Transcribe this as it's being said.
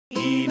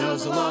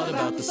knows a lot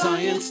about the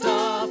science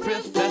stuff.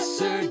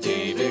 Professor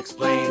Dave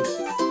explains.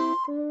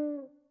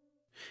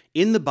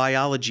 In the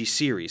biology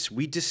series,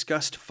 we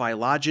discussed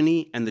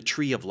phylogeny and the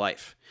tree of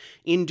life.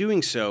 In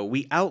doing so,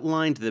 we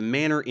outlined the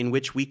manner in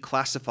which we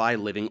classify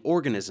living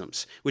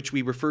organisms, which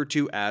we refer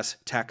to as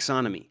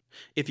taxonomy.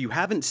 If you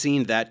haven't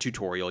seen that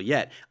tutorial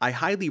yet, I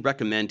highly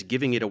recommend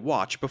giving it a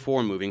watch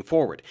before moving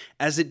forward,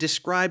 as it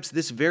describes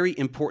this very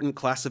important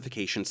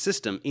classification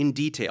system in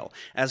detail,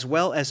 as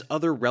well as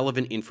other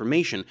relevant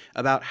information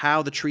about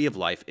how the tree of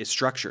life is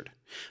structured.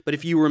 But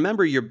if you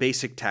remember your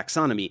basic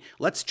taxonomy,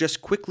 let's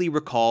just quickly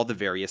recall the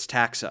various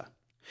taxa.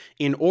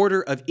 In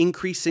order of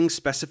increasing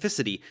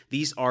specificity,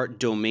 these are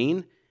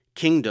domain,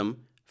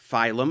 kingdom,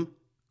 phylum,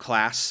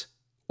 class,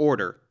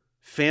 order,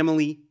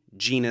 family,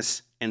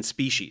 genus, and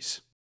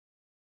species.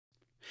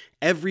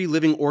 Every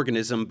living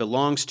organism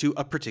belongs to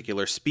a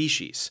particular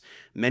species.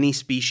 Many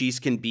species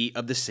can be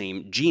of the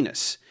same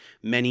genus.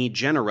 Many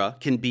genera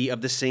can be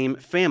of the same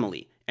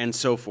family, and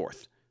so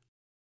forth.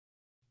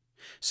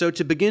 So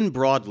to begin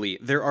broadly,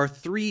 there are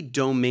three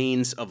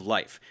domains of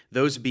life,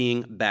 those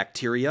being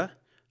bacteria,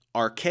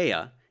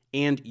 archaea,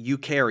 and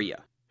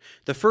eukarya.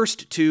 The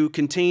first two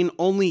contain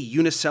only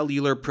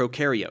unicellular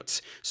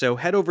prokaryotes, so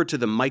head over to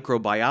the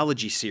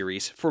microbiology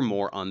series for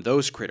more on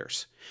those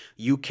critters.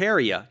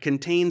 Eukarya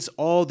contains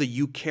all the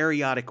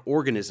eukaryotic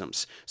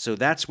organisms, so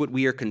that's what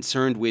we are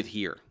concerned with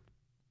here.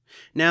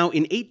 Now,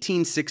 in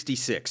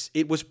 1866,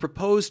 it was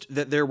proposed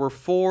that there were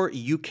 4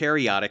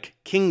 eukaryotic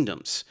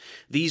kingdoms.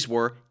 These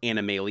were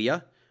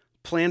Animalia,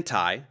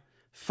 Plantae,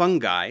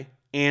 Fungi,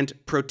 and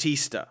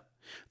Protista.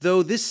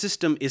 Though this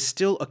system is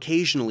still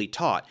occasionally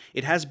taught,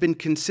 it has been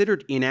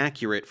considered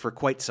inaccurate for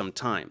quite some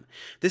time.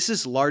 This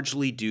is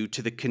largely due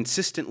to the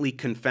consistently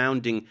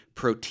confounding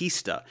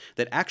protista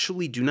that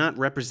actually do not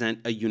represent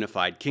a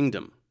unified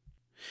kingdom.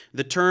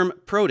 The term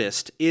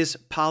protist is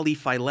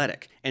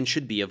polyphyletic and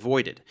should be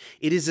avoided.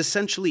 It is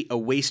essentially a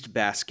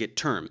wastebasket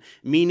term,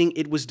 meaning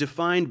it was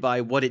defined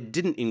by what it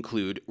didn't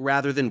include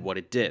rather than what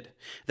it did.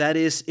 That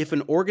is, if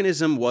an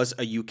organism was a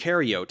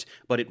eukaryote,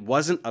 but it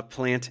wasn't a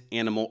plant,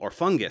 animal, or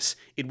fungus,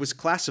 it was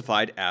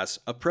classified as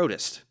a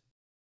protist.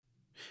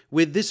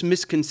 With this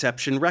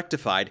misconception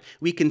rectified,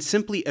 we can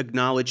simply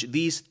acknowledge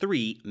these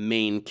 3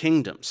 main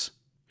kingdoms.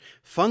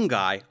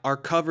 Fungi are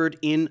covered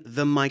in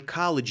the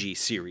mycology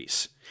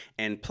series,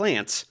 and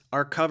plants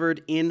are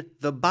covered in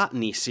the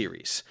botany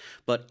series,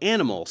 but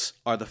animals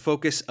are the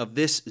focus of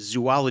this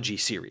zoology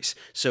series,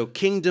 so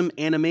Kingdom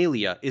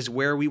Animalia is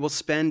where we will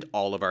spend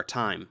all of our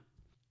time.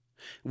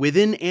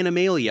 Within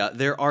Animalia,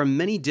 there are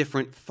many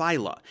different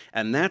phyla,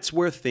 and that's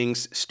where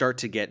things start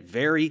to get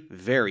very,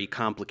 very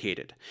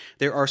complicated.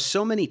 There are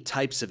so many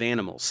types of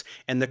animals,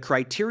 and the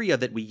criteria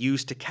that we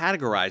use to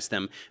categorize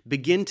them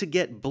begin to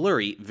get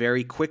blurry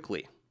very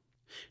quickly.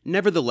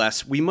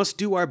 Nevertheless, we must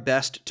do our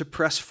best to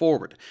press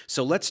forward,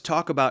 so let's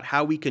talk about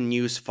how we can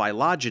use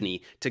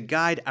phylogeny to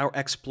guide our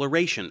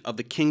exploration of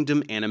the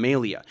Kingdom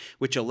Animalia,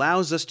 which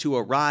allows us to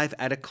arrive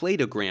at a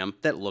cladogram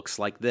that looks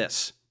like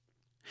this.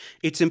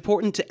 It's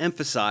important to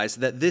emphasize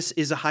that this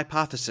is a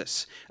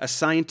hypothesis, a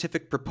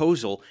scientific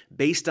proposal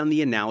based on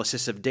the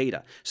analysis of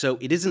data, so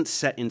it isn't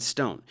set in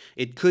stone.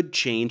 It could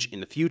change in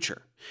the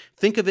future.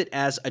 Think of it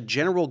as a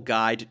general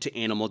guide to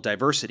animal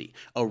diversity,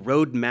 a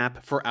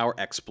roadmap for our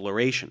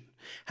exploration.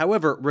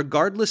 However,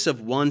 regardless of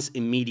one's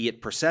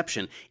immediate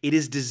perception, it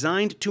is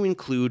designed to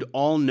include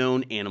all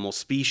known animal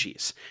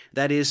species.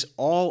 That is,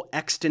 all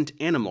extant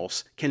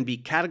animals can be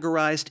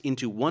categorized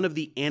into one of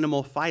the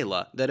animal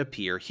phyla that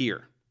appear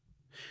here.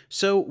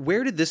 So,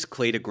 where did this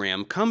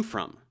cladogram come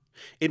from?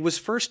 It was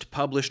first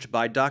published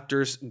by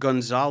Drs.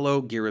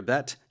 Gonzalo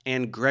Giribet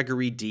and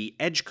Gregory D.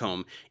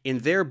 Edgecombe in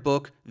their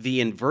book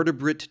The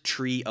Invertebrate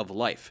Tree of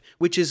Life,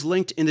 which is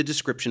linked in the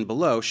description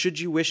below should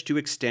you wish to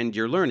extend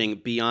your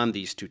learning beyond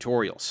these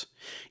tutorials.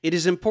 It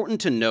is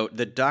important to note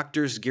that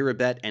Drs.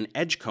 Giribet and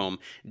Edgecombe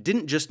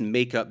didn't just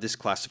make up this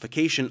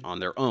classification on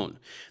their own.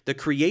 The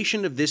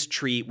creation of this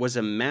tree was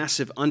a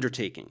massive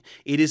undertaking.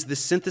 It is the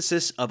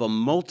synthesis of a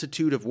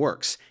multitude of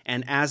works,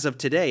 and as of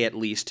today at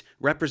least,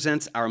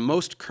 represents our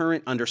most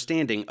current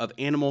understanding of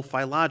animal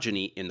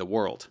phylogeny in the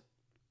world.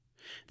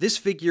 This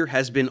figure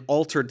has been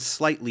altered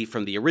slightly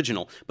from the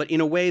original, but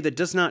in a way that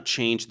does not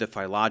change the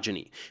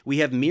phylogeny. We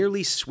have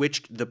merely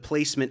switched the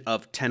placement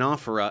of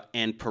Ctenophora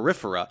and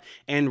Porifera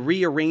and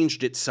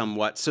rearranged it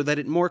somewhat so that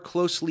it more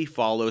closely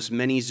follows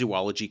many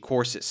zoology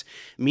courses,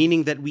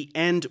 meaning that we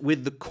end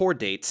with the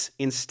chordates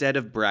instead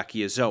of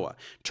Brachiozoa,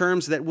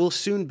 terms that will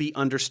soon be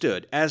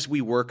understood as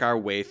we work our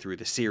way through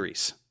the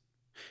series.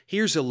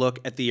 Here's a look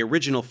at the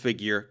original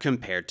figure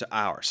compared to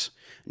ours.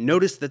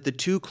 Notice that the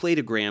 2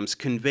 cladograms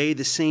convey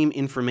the same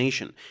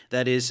information,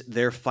 that is,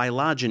 their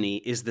phylogeny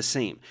is the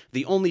same.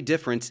 The only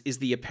difference is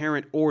the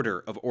apparent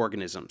order of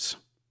organisms.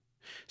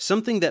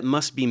 Something that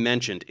must be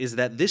mentioned is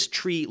that this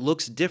tree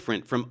looks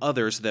different from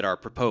others that are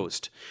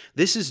proposed.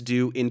 This is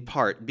due in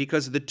part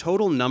because the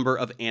total number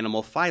of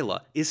animal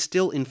phyla is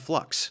still in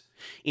flux.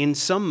 In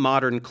some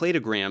modern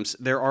cladograms,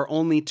 there are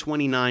only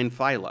 29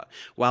 phyla,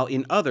 while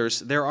in others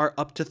there are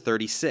up to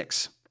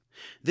 36.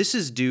 This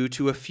is due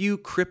to a few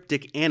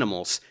cryptic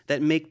animals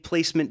that make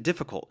placement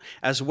difficult,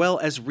 as well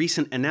as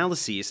recent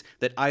analyses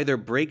that either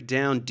break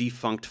down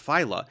defunct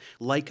phyla,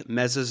 like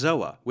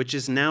Mesozoa, which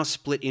is now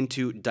split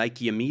into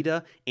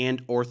Dichyomida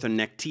and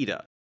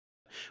Orthonectida,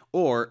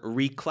 or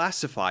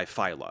reclassify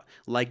phyla,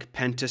 like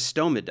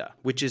Pentastomida,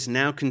 which is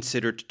now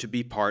considered to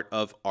be part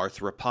of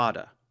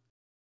Arthropoda.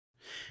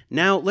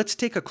 Now let's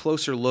take a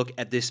closer look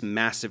at this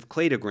massive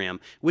cladogram,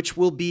 which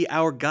will be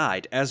our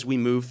guide as we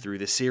move through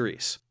the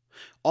series.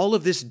 All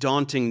of this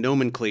daunting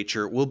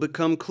nomenclature will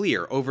become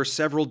clear over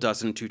several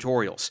dozen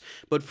tutorials,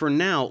 but for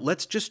now,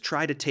 let's just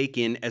try to take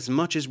in as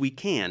much as we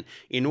can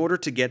in order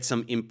to get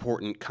some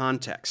important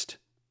context.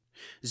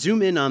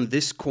 Zoom in on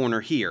this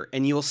corner here,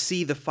 and you'll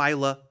see the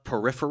phyla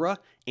Porifera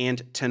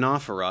and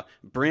Ctenophora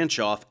branch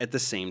off at the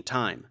same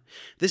time.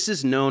 This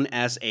is known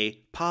as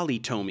a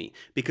polytomy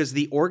because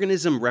the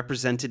organism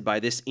represented by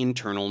this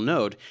internal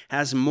node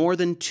has more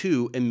than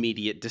two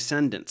immediate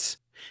descendants.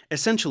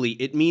 Essentially,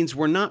 it means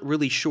we're not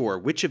really sure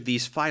which of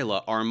these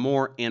phyla are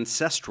more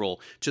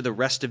ancestral to the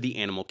rest of the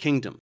animal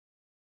kingdom.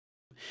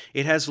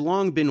 It has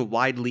long been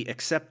widely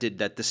accepted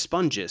that the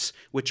sponges,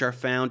 which are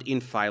found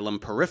in phylum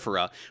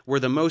Porifera, were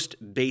the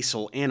most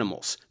basal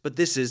animals, but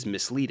this is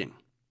misleading.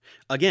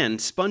 Again,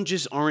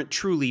 sponges aren't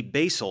truly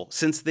basal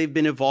since they've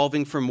been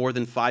evolving for more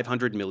than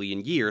 500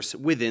 million years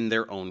within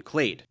their own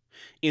clade.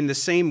 In the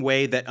same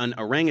way that an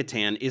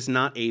orangutan is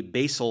not a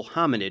basal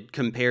hominid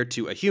compared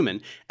to a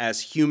human,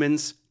 as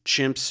humans,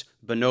 chimps,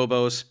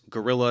 bonobos,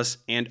 gorillas,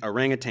 and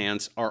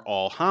orangutans are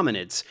all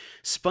hominids,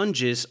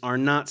 sponges are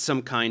not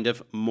some kind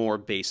of more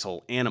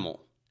basal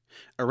animal.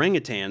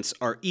 Orangutans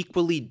are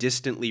equally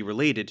distantly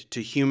related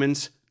to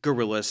humans,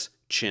 gorillas,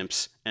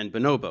 chimps, and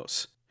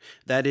bonobos.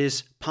 That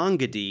is,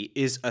 Pongida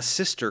is a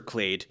sister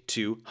clade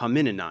to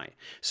Homininae.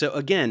 So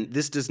again,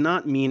 this does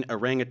not mean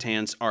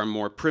orangutans are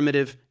more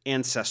primitive,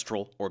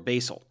 ancestral, or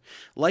basal.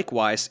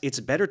 Likewise, it's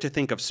better to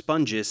think of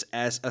sponges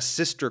as a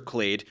sister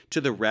clade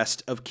to the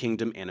rest of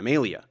Kingdom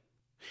Animalia.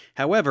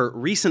 However,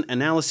 recent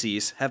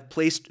analyses have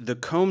placed the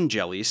comb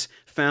jellies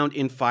found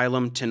in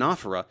phylum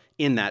Ctenophora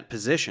in that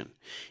position.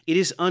 It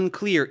is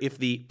unclear if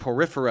the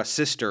Porifera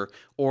sister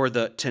or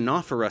the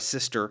Ctenophora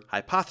sister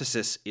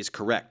hypothesis is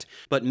correct,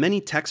 but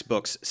many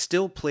textbooks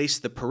still place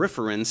the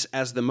Poriferans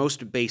as the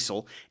most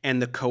basal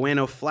and the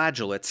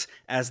Choanoflagellates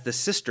as the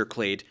sister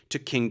clade to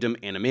Kingdom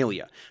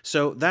Animalia,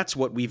 so that's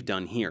what we've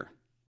done here.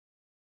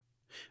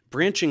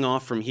 Branching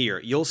off from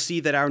here, you'll see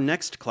that our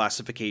next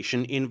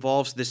classification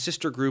involves the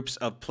sister groups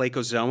of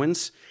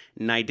Placozoans,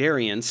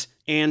 Cnidarians,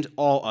 and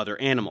all other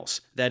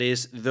animals, that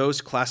is,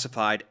 those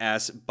classified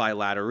as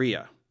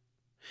Bilateria.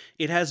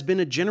 It has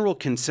been a general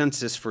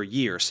consensus for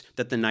years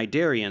that the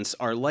Cnidarians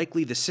are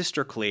likely the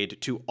sister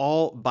clade to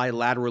all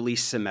bilaterally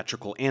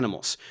symmetrical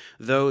animals,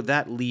 though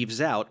that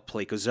leaves out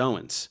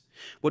Placozoans.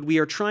 What we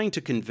are trying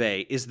to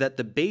convey is that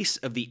the base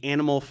of the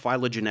animal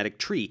phylogenetic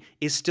tree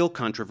is still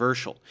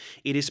controversial.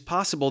 It is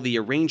possible the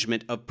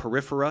arrangement of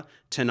Porifera,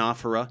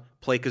 Ctenophora,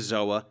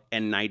 Placozoa,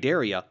 and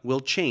Cnidaria will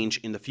change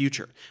in the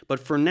future, but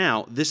for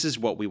now, this is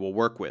what we will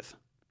work with.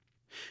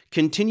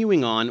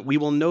 Continuing on, we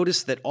will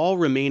notice that all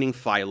remaining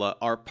phyla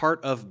are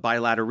part of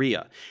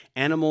Bilateria,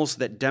 animals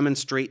that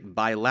demonstrate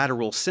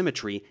bilateral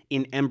symmetry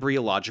in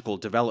embryological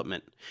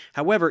development.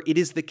 However, it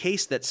is the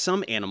case that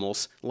some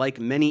animals, like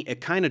many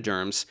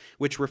echinoderms,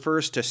 which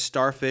refers to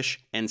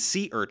starfish and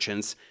sea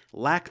urchins,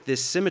 lack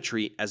this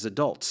symmetry as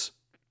adults.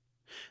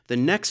 The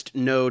next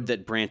node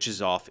that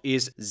branches off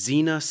is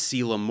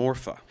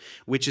Xenocoelomorpha,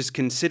 which is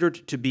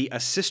considered to be a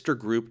sister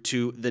group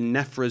to the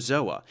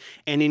Nephrozoa,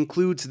 and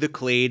includes the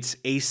clades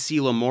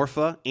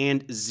Acoelomorpha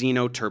and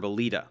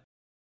Xenoturbellida.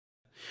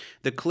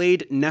 The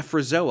clade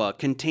Nephrozoa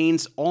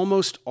contains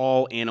almost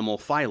all animal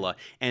phyla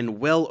and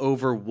well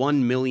over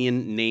 1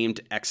 million named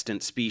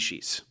extant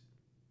species.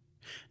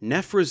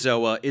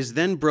 Nephrozoa is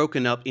then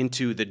broken up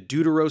into the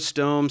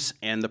deuterostomes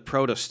and the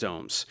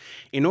protostomes.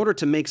 In order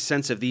to make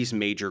sense of these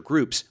major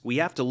groups, we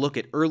have to look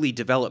at early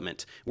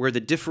development, where the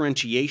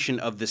differentiation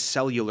of the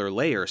cellular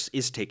layers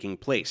is taking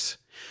place.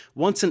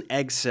 Once an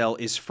egg cell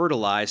is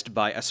fertilized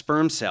by a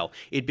sperm cell,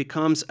 it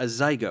becomes a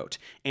zygote,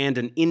 and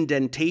an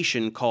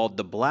indentation called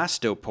the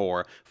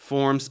blastopore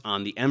forms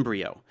on the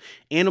embryo.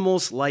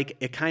 Animals like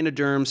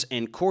echinoderms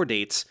and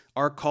chordates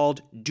are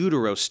called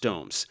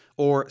deuterostomes,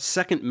 or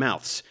second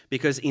mouths,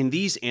 because in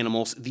these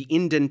animals the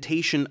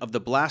indentation of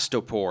the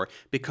blastopore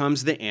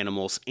becomes the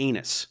animal's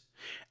anus.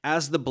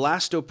 As the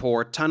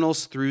blastopore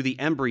tunnels through the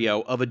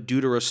embryo of a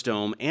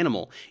deuterostome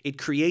animal, it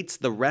creates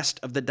the rest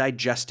of the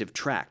digestive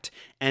tract,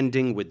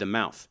 ending with the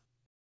mouth.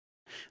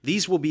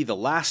 These will be the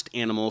last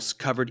animals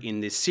covered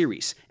in this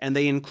series, and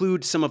they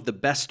include some of the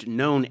best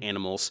known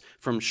animals,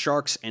 from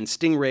sharks and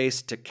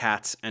stingrays to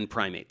cats and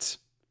primates.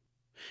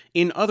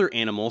 In other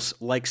animals,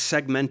 like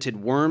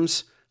segmented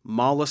worms,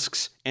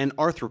 mollusks, and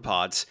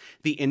arthropods,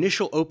 the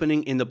initial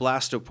opening in the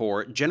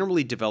blastopore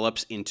generally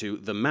develops into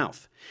the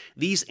mouth.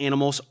 These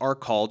animals are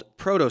called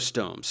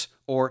protostomes,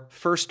 or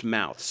first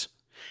mouths.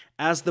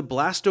 As the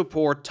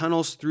blastopore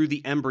tunnels through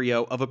the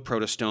embryo of a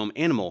protostome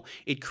animal,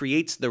 it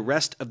creates the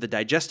rest of the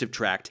digestive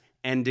tract,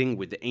 ending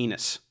with the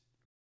anus.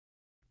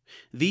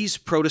 These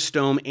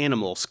protostome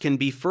animals can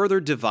be further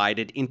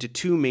divided into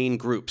two main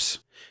groups,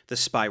 the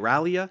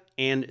Spiralia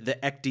and the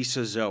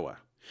Ecdysozoa.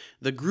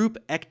 The group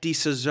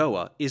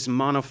Ecdysozoa is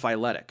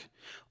monophyletic.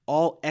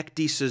 All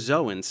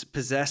ecdysozoans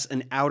possess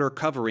an outer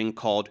covering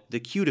called the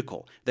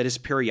cuticle that is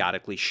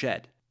periodically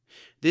shed.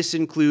 This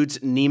includes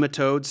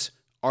nematodes,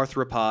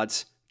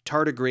 arthropods,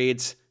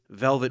 tardigrades,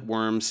 velvet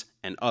worms,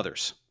 and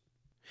others.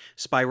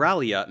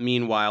 Spiralia,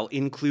 meanwhile,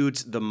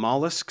 includes the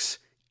mollusks,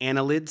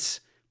 annelids,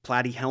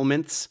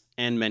 platyhelminths,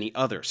 and many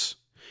others.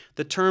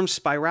 The term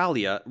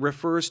spiralia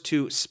refers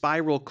to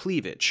spiral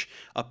cleavage,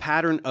 a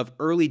pattern of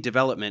early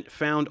development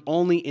found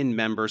only in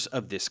members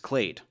of this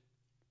clade.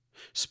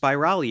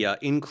 Spiralia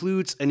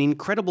includes an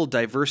incredible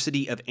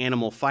diversity of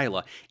animal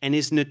phyla and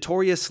is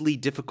notoriously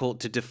difficult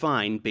to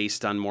define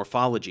based on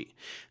morphology.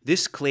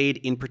 This clade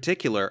in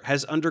particular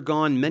has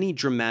undergone many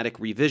dramatic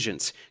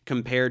revisions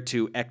compared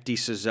to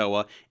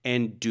Ecdysozoa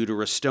and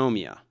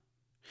Deuterostomia.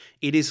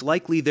 It is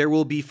likely there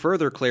will be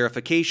further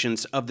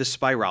clarifications of the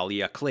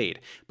Spiralia clade,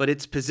 but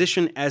its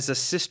position as a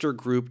sister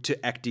group to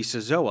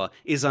Ecdysozoa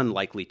is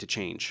unlikely to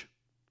change.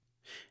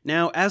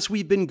 Now, as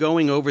we've been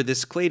going over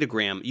this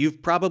cladogram,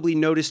 you've probably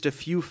noticed a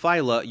few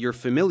phyla you're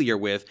familiar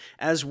with,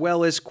 as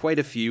well as quite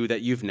a few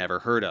that you've never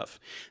heard of.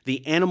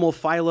 The animal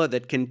phyla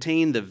that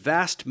contain the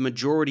vast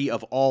majority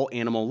of all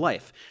animal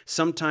life,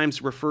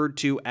 sometimes referred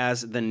to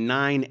as the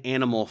 9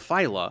 animal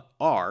phyla,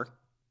 are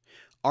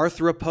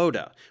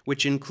Arthropoda,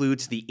 which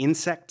includes the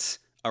insects,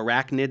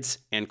 arachnids,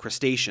 and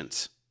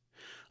crustaceans.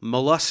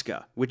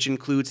 Mollusca, which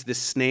includes the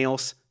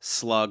snails,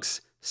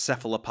 slugs,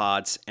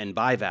 cephalopods, and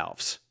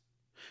bivalves.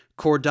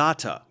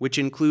 Chordata, which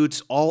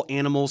includes all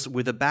animals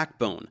with a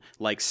backbone,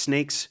 like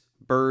snakes,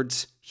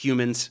 birds,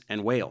 humans,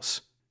 and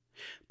whales.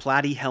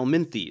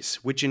 Platyhelminthes,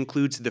 which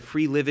includes the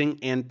free-living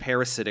and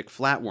parasitic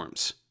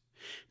flatworms.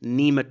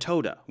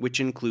 Nematoda, which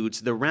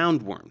includes the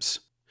roundworms.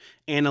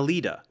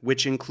 Annelida,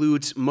 which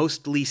includes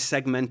mostly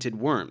segmented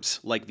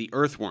worms, like the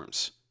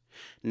earthworms.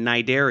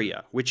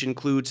 Cnidaria, which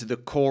includes the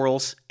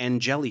corals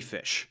and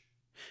jellyfish.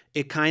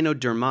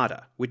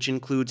 Echinodermata, which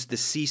includes the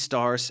sea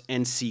stars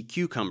and sea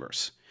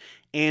cucumbers.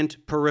 And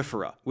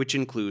Porifera, which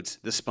includes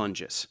the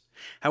sponges.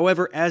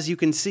 However, as you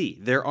can see,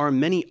 there are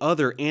many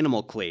other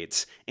animal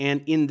clades,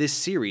 and in this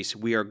series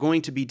we are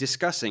going to be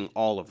discussing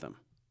all of them.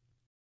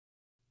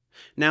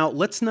 Now,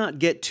 let's not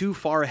get too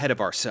far ahead of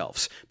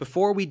ourselves.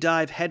 Before we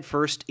dive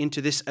headfirst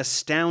into this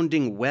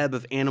astounding web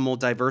of animal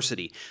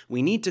diversity,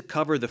 we need to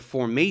cover the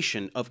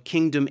formation of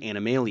Kingdom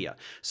Animalia.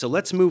 So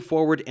let's move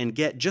forward and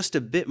get just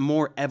a bit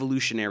more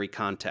evolutionary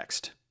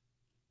context.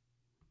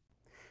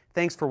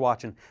 Thanks for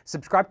watching.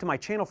 Subscribe to my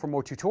channel for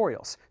more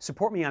tutorials.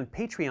 Support me on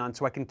Patreon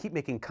so I can keep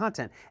making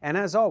content. And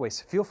as always,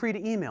 feel free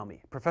to email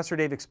me,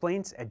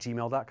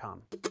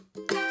 ProfessorDaveExplains@gmail.com.